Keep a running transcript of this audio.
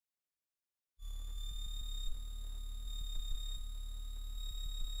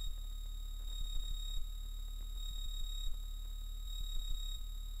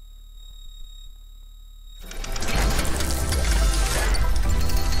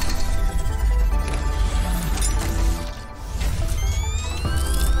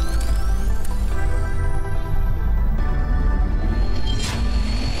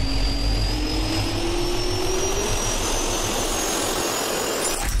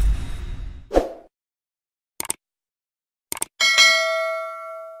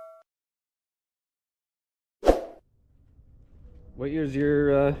What year's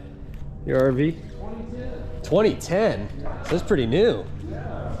your RV? 2010. 2010? Yeah. So that's pretty new.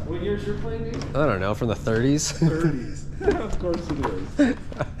 Yeah. What year's your plane, dude? I don't know, from the 30s? 30s. Of course it is.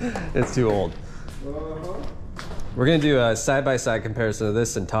 It's too old. Uh-huh. We're gonna do a side-by-side comparison of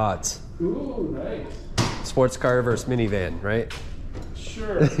this and Todd's. Ooh, nice. Sports car versus minivan, right?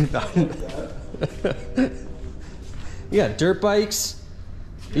 Sure. Something like that. You got dirt bikes.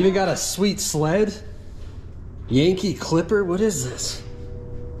 You even got a sweet sled. Yankee Clipper. What is this?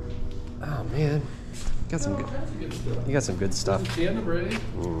 Oh man, got some good. That's good stuff. You got some good stuff. Tandem ready.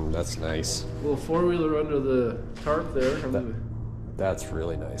 That's nice. Little four-wheeler under the tarp there. That's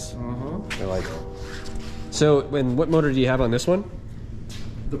really nice. I like it. So, what motor do you have on this one?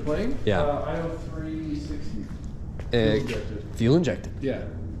 The plane? Yeah. I have 360. Fuel injected. Fuel injected. Yeah.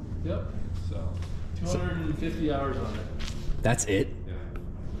 Yep. So 250 hours on it. That's it. Yeah.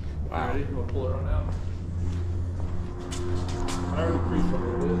 Wow. Ready? We'll pull it on out. I already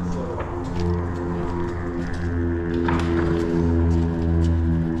pre-funded it, so.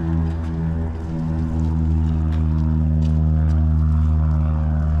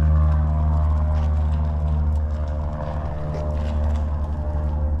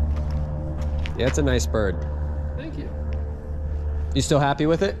 Yeah, it's a nice bird. Thank you. You still happy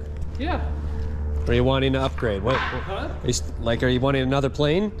with it? Yeah. Or are you wanting to upgrade? What? Huh? Are you wanting another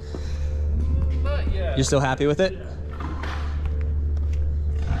plane? Not yet. You still happy with it? Yeah.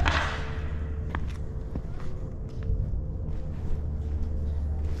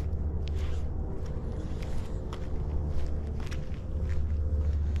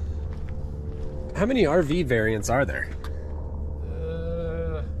 How many RV variants are there?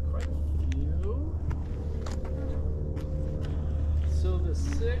 Quite a few. So the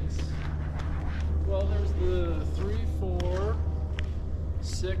 6, well, there's the 3, 4,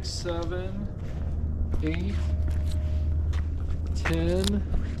 6, 7, 8, 10,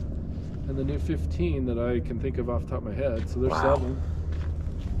 and the new 15 that I can think of off the top of my head. So there's Wow. 7.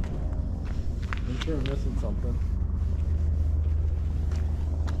 I'm sure I'm missing something.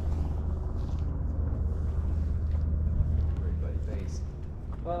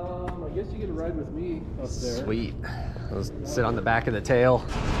 I guess you get a ride with me up there. Sweet. Let's sit on the back of the tail.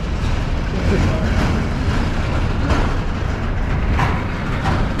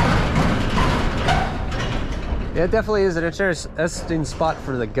 Yeah, it definitely is an interesting spot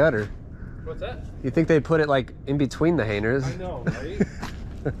for the gutter. What's that? You think they'd put it like in between the hangers? I know, right?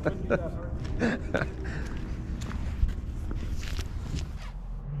 Wouldn't be that hard.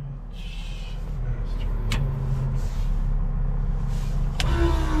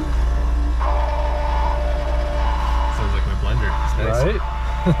 Sounds like my blender. It's nice.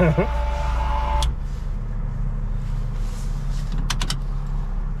 Right?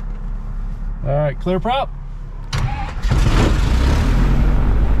 All right, clear prop.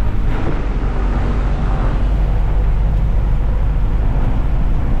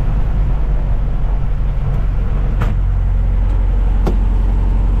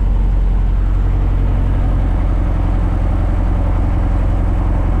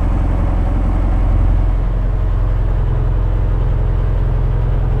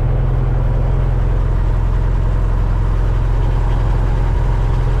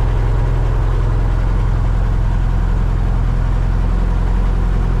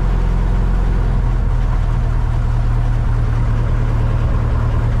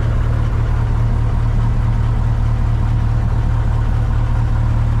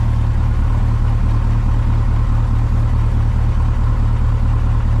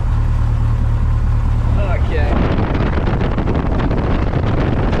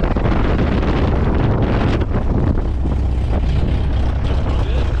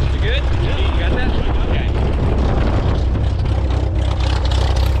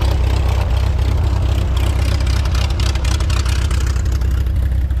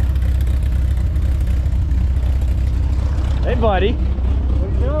 Buddy, There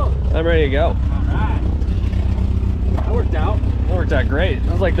you go. I'm ready to go. All right. That worked out. That worked out great.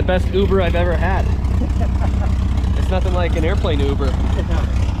 That was like the best Uber I've ever had. It's nothing like an airplane Uber.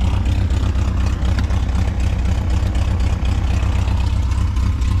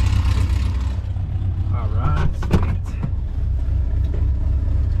 All right, sweet.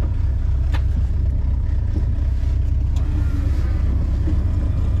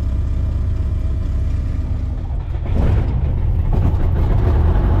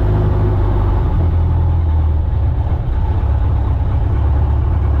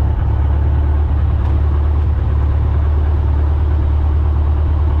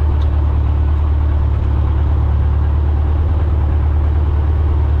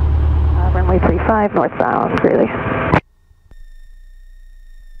 Runway 35 northbound, Greeley.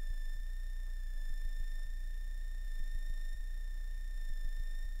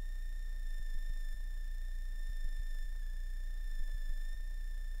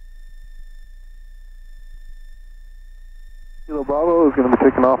 Echo is going to be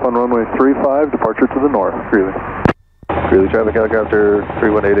taking off on runway 35, departure to the north, Greeley. Greeley traffic helicopter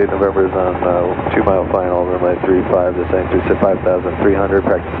 3188 November is on 2 mile final, runway 35, descending through 5,300,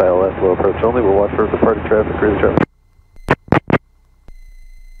 practice ILS, low approach only. We'll watch for departing traffic, Greeley traffic.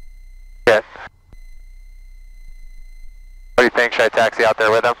 Okay. What do you think? Should I taxi out there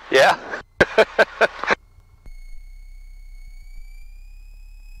with him? Yeah.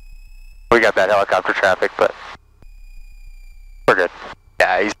 We got that helicopter traffic, but we're good.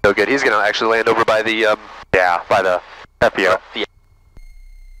 Yeah, he's so good. He's gonna actually land over by the Yeah, by the FPO. Yeah.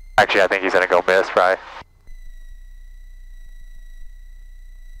 Actually, I think he's gonna go miss, probably.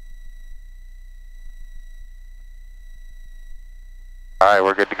 Alright,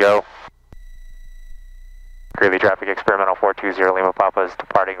 we're good to go. Greeley traffic experimental 420 Lima Papa is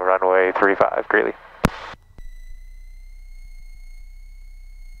departing runway 35, Greeley.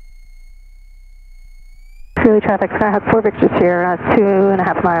 Greeley traffic, Skyhawk 4 Victor's here,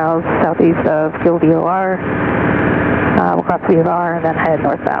 2.5 miles southeast of Fuel VOR. We'll cross VOR and then head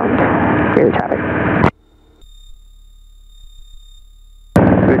northbound. Greeley traffic.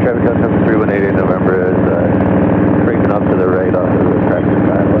 Greeley traffic helicopter 3188 November is creeping up to the right off of the practice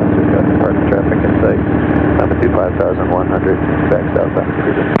ILS. We've got departing traffic in sight. Altitude 5,100, back southbound.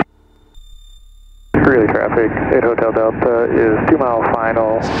 Greeley traffic, 8 Hotel Delta is 2 mile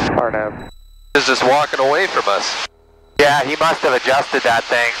final, RNAV. Is just walking away from us. Yeah, he must have adjusted that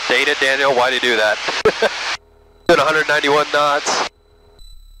thing. Date it, Daniel. Why'd he do that? Doing 191 knots.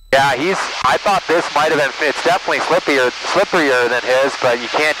 Yeah, I thought this might have been, it's definitely slipperier than his, but you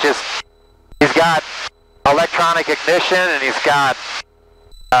can't just, he's got electronic ignition and he's got,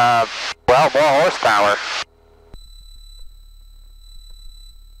 well, more horsepower.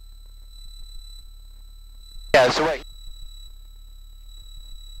 Yeah, so wait.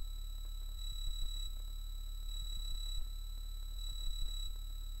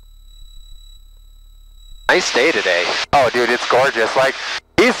 Nice day today. Oh, dude, it's gorgeous. Like,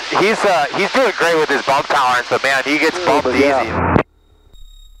 he's doing great with his bump tolerance, but man, he gets bumped easy. Yeah,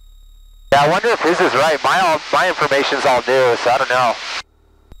 I wonder if his is right. My information's all new, so I don't know.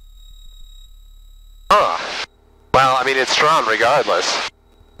 Huh. Well, I mean, it's strong regardless.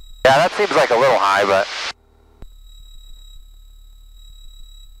 Yeah, that seems like a little high, but...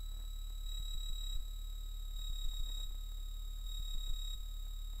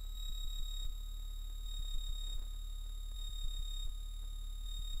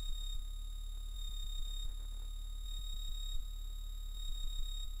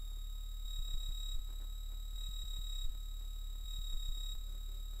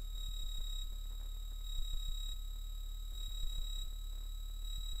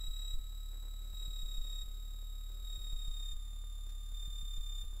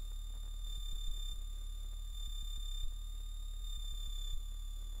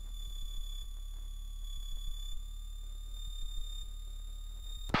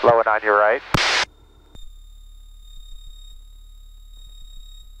 Low and on your right.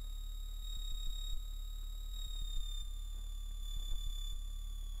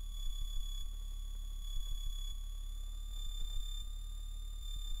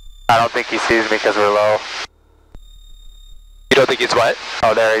 I don't think he sees me because we're low. You don't think he's what?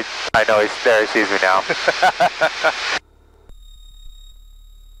 Oh, there I know there he sees me now.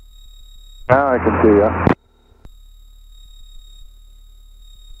 Now I can see ya.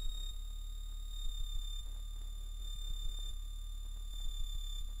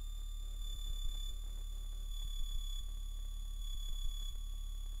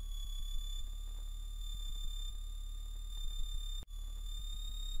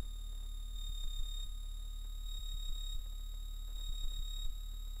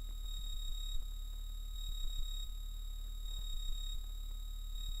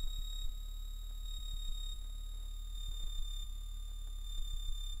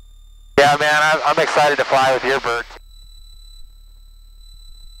 Yeah, man, I'm excited to fly with your bird.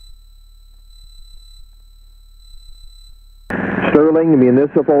 Sterling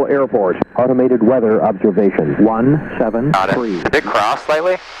Municipal Airport, automated weather observation, 173. Did it cross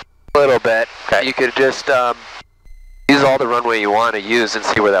slightly? A little bit. Okay. You could just use all the runway you want to use and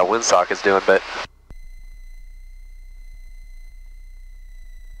see where that windsock is doing, but...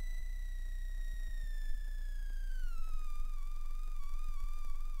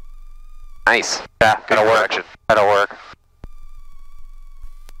 Nice. Yeah, Good that'll correction. work. That'll work.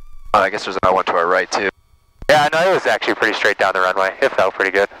 Oh, I guess there's another one to our right, too. Yeah, I know it was actually pretty straight down the runway. It felt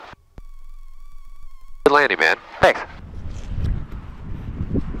pretty good. Good landing, man. Thanks.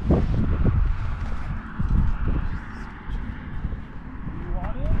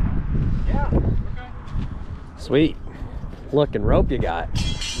 Yeah, okay. Sweet. looking rope you got.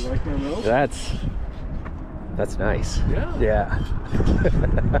 You like my rope? That's nice. Yeah. Yeah.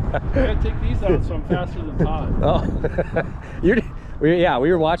 I gotta take these out so I'm faster than Todd. Oh. We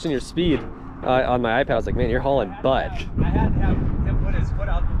were watching your speed on my iPad. I was like, man, you're hauling butt. I had to have him put his foot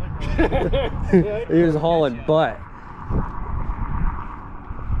out the window. He was hauling butt.